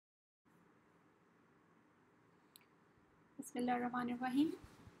Bismillahirrahmanirrahim.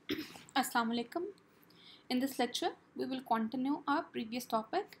 Assalamu alaikum. In this lecture, we will continue our previous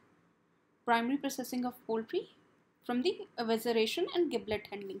topic, primary processing of poultry from the evisceration and giblet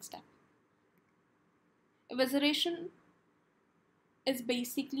handling step. Evisceration is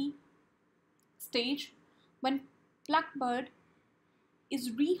basically stage when plucked bird is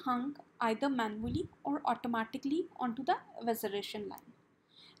rehung either manually or automatically onto the evisceration line.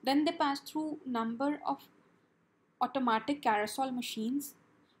 Then they pass through number of automatic carousel machines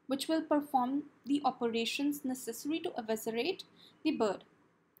which will perform the operations necessary to eviscerate the bird.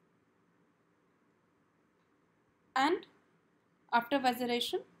 And after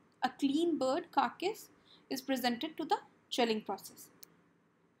evisceration, a clean bird carcass is presented to the chilling process.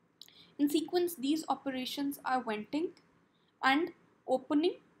 In sequence, these operations are venting and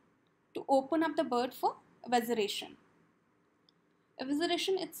opening to open up the bird for evisceration.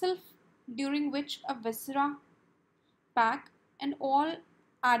 Evisceration itself, during which a viscera pack and all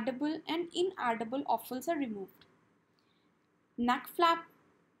edible and inedible offals are removed. Neck flap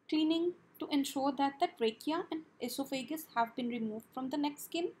cleaning to ensure that the trachea and esophagus have been removed from the neck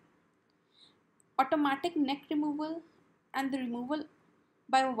skin. Automatic neck removal and the removal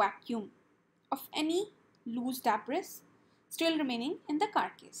by vacuum of any loose debris still remaining in the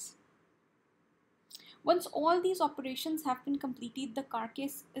carcass. Once all these operations have been completed, the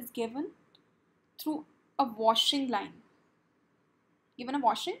carcass is given through a washing line. Given a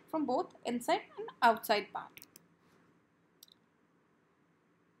washing from both inside and outside part.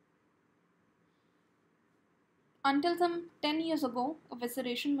 Until some 10 years ago, a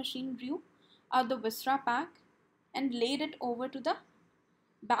evisceration machine drew out the viscera pack and laid it over to the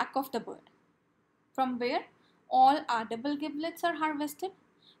back of the bird, from where all edible giblets are harvested.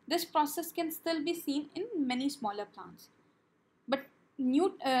 This process can still be seen in many smaller plants, but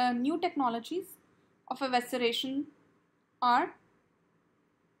new technologies of evisceration are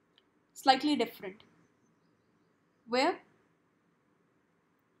slightly different, where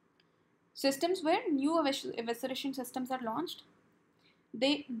new evisceration systems are launched.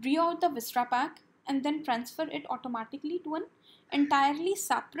 They draw out the viscera pack and then transfer it automatically to an entirely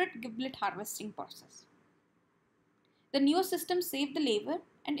separate giblet harvesting process. The new system saved the labor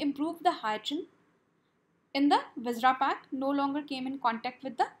and improved the hygiene in the viscera pack no longer came in contact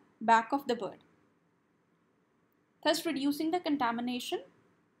with the back of the bird, thus reducing the contamination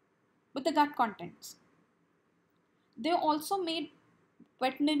with the gut contents. They also made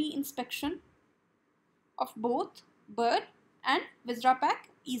veterinary inspection of both bird and viscera pack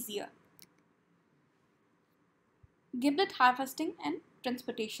easier. Giblet harvesting and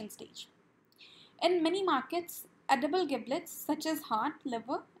transportation stage. In many markets, edible giblets such as heart,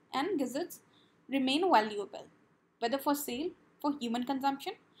 liver and gizzards remain valuable, whether for sale, for human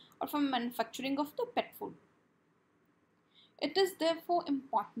consumption or for manufacturing of the pet food. It is therefore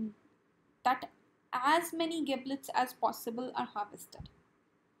important that as many giblets as possible are harvested.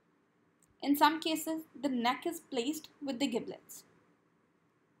 In some cases, the neck is placed with the giblets.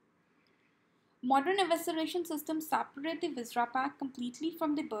 Modern evisceration systems separate the viscera pack completely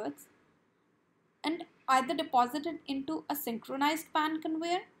from the birds and either deposit it into a synchronized pan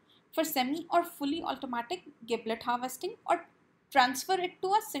conveyor for semi or fully automatic giblet harvesting, or transfer it to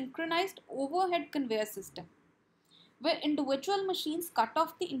a synchronized overhead conveyor system, where individual machines cut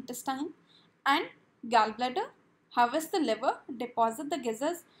off the intestine and gallbladder, harvest the liver, deposit the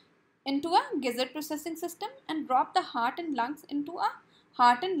gizzards into a gizzard processing system and drop the heart and lungs into a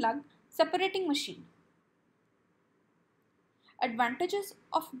heart and lung separating machine. Advantages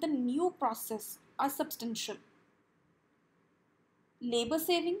of the new process are substantial. Labor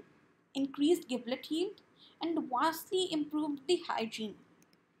saving, increased giblet yield and vastly improved the hygiene.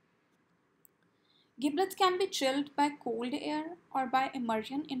 Giblets can be chilled by cold air or by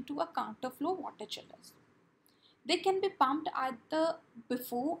immersion into a counterflow water chillers. They can be pumped either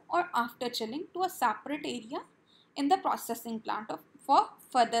before or after chilling to a separate area in the processing plant for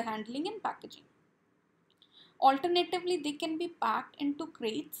further handling and packaging. Alternatively, they can be packed into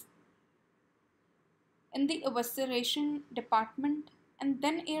crates in the evisceration department and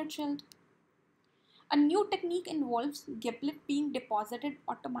then air chilled. A new technique involves giblet being deposited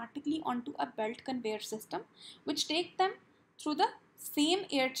automatically onto a belt conveyor system, which take them through the same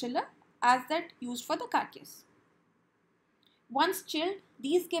air chiller as that used for the carcass. Once chilled,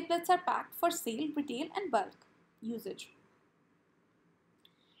 these giblets are packed for sale, retail and bulk usage.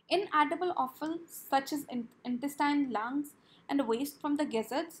 Inedible offal such as intestine, lungs and waste from the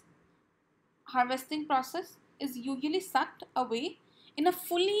gizzards harvesting process is usually sucked away in a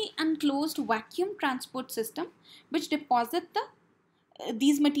fully enclosed vacuum transport system, which deposit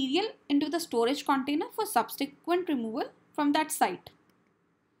these material into the storage container for subsequent removal from that site.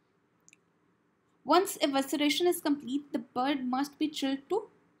 Once evisceration is complete, the bird must be chilled to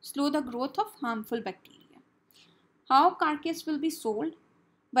slow the growth of harmful bacteria. How carcass will be sold,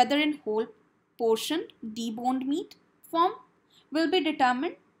 whether in whole, portioned, deboned meat form, will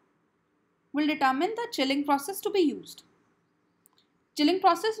determine the chilling process to be used. Chilling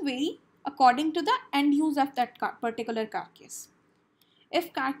process vary according to the end use of that particular carcass.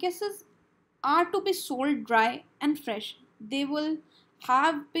 If carcasses are to be sold dry and fresh, they will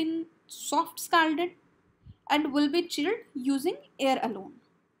have been soft scalded and will be chilled using air alone.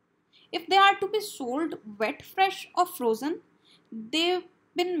 If they are to be sold wet, fresh or frozen, they've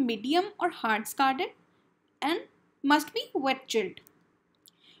been medium or hard scalded and must be wet chilled.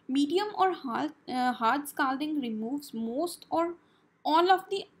 Medium or hard scalding removes most or all of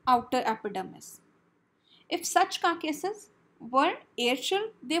the outer epidermis. If such carcasses were air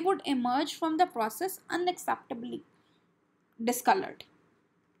chilled, they would emerge from the process unacceptably discolored.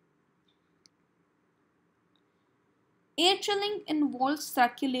 Air chilling involves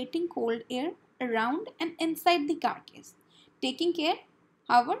circulating cold air around and inside the carcass, taking care,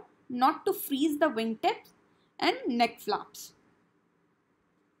 however, not to freeze the wingtips and neck flaps.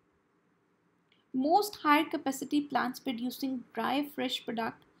 Most higher capacity plants producing dry fresh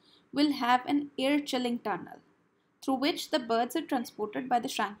product will have an air chilling tunnel through which the birds are transported by the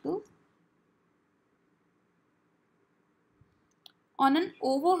shackles on an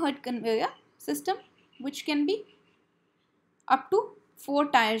overhead conveyor system which can be up to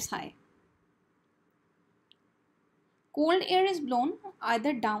 4 tires high. Cold air is blown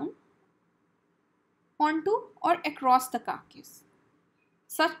either down onto or across the carcass.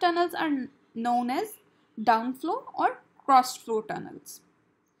 Such tunnels are known as downflow or cross-flow tunnels.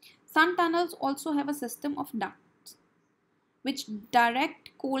 Some tunnels also have a system of ducts which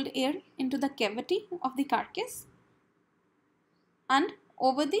direct cold air into the cavity of the carcass and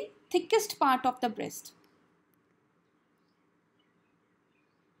over the thickest part of the breast.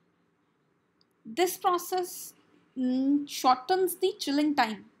 This process shortens the chilling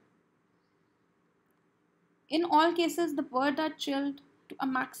time. In all cases, the birds are chilled to a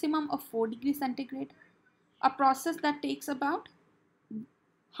maximum of 4 degrees centigrade, a process that takes about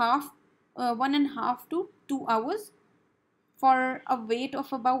 1.5 to 2 hours for a weight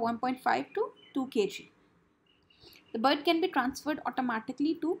of about 1.5 to 2 kg. The bird can be transferred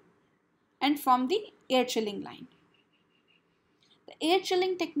automatically to and from the air chilling line. The air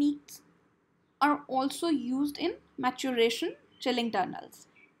chilling techniques are also used in maturation chilling tunnels.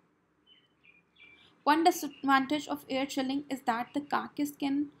 One disadvantage of air chilling is that the carcass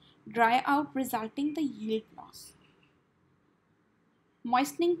can dry out, resulting in the yield loss.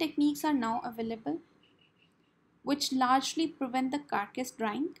 Moistening techniques are now available which largely prevent the carcass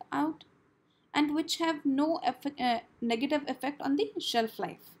drying out and which have no negative effect on the shelf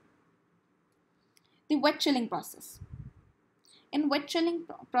life. The wet chilling process. In wet chilling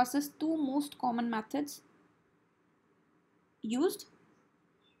process, two most common methods used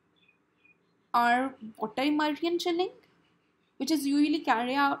are water immersion chilling, which is usually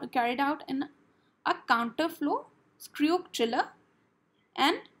carried out in a counterflow screw chiller,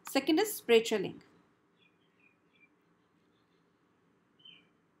 and second is spray chilling.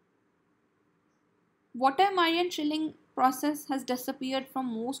 Water immersion chilling process has disappeared from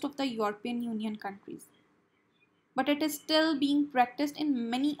most of the European Union countries, but it is still being practiced in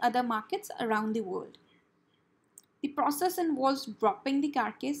many other markets around the world. The process involves dropping the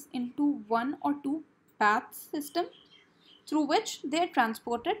carcass into one or two bath systems through which they are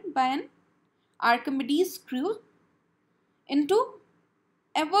transported by an Archimedes screw into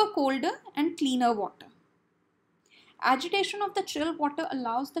ever colder and cleaner water. Agitation of the chill water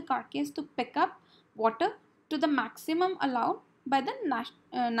allows the carcass to pick up water to the maximum allowed by the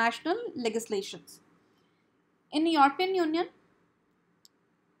national legislations. In the European Union,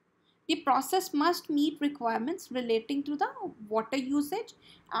 the process must meet requirements relating to the water usage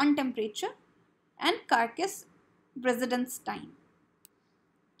and temperature and carcass residence time.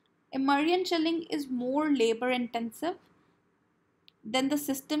 Immersion chilling is more labor intensive than the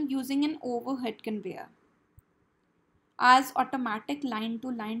system using an overhead conveyor, as automatic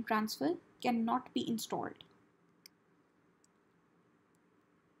line-to-line transfer cannot be installed.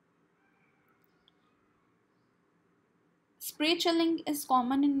 Spray chilling is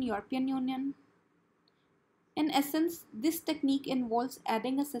common in European Union. In essence, this technique involves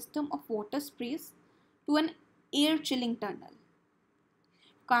adding a system of water sprays to an air chilling tunnel.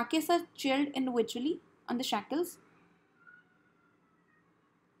 Carcass are chilled individually on the shackles.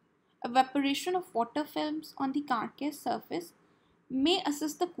 Evaporation of water films on the carcass surface may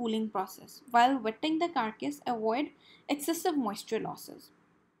assist the cooling process, while wetting the carcass avoid excessive moisture losses.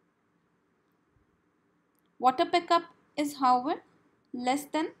 Water pickup is, however, less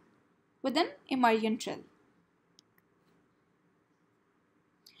than with an immersion chill.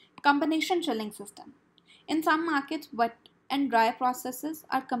 Combination chilling system. In some markets, wet and dry processes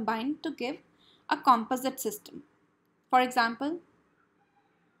are combined to give a composite system. For example,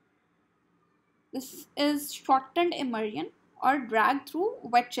 this is shortened immersion or drag through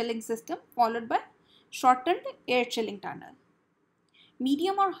wet chilling system followed by shortened air chilling tunnel.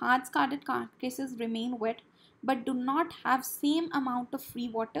 Medium or hard scalded carcasses remain wet but do not have same amount of free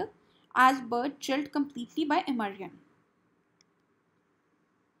water as bird chilled completely by immersion.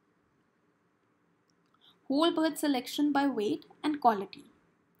 Whole bird selection by weight and quality.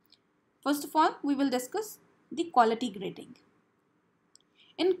 First of all, we will discuss the quality grading.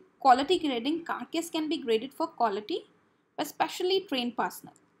 In quality grading, carcass can be graded for quality by specially trained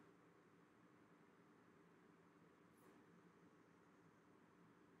personnel.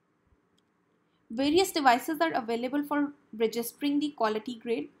 Various devices are available for registering the quality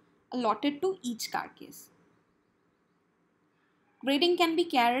grade allotted to each carcass. Grading can be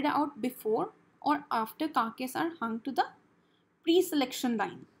carried out before or after carcass are hung to the pre-selection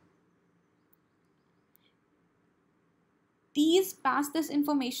line. These pass this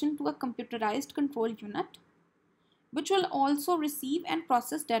information to a computerized control unit, which will also receive and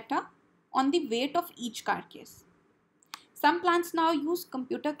process data on the weight of each carcass. Some plants now use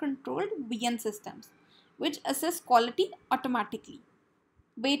computer-controlled VN systems, which assess quality automatically.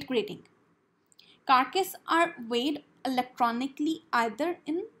 Weight grading. Carcasses are weighed electronically either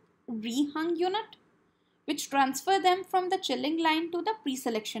in rehung unit, which transfer them from the chilling line to the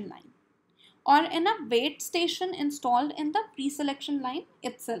pre-selection line, or in a weight station installed in the pre-selection line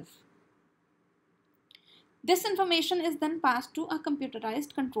itself. This information is then passed to a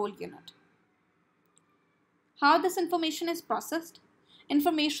computerized control unit. How this information is processed?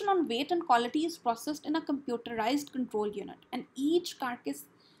 Information on weight and quality is processed in a computerized control unit, and each carcass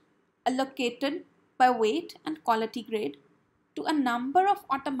allocated by weight and quality grade to a number of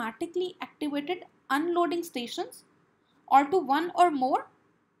automatically activated unloading stations or to one or more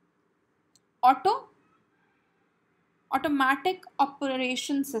automatic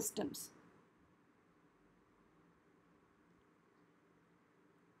operation systems.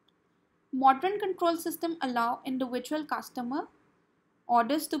 Modern control systems allow individual customer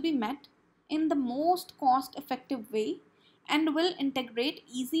orders to be met in the most cost-effective way and will integrate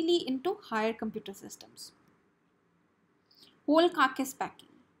easily into higher computer systems. Whole carcass packing.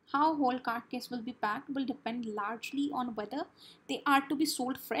 How whole carcass will be packed will depend largely on whether they are to be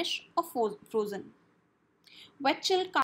sold fresh or frozen. Wet chill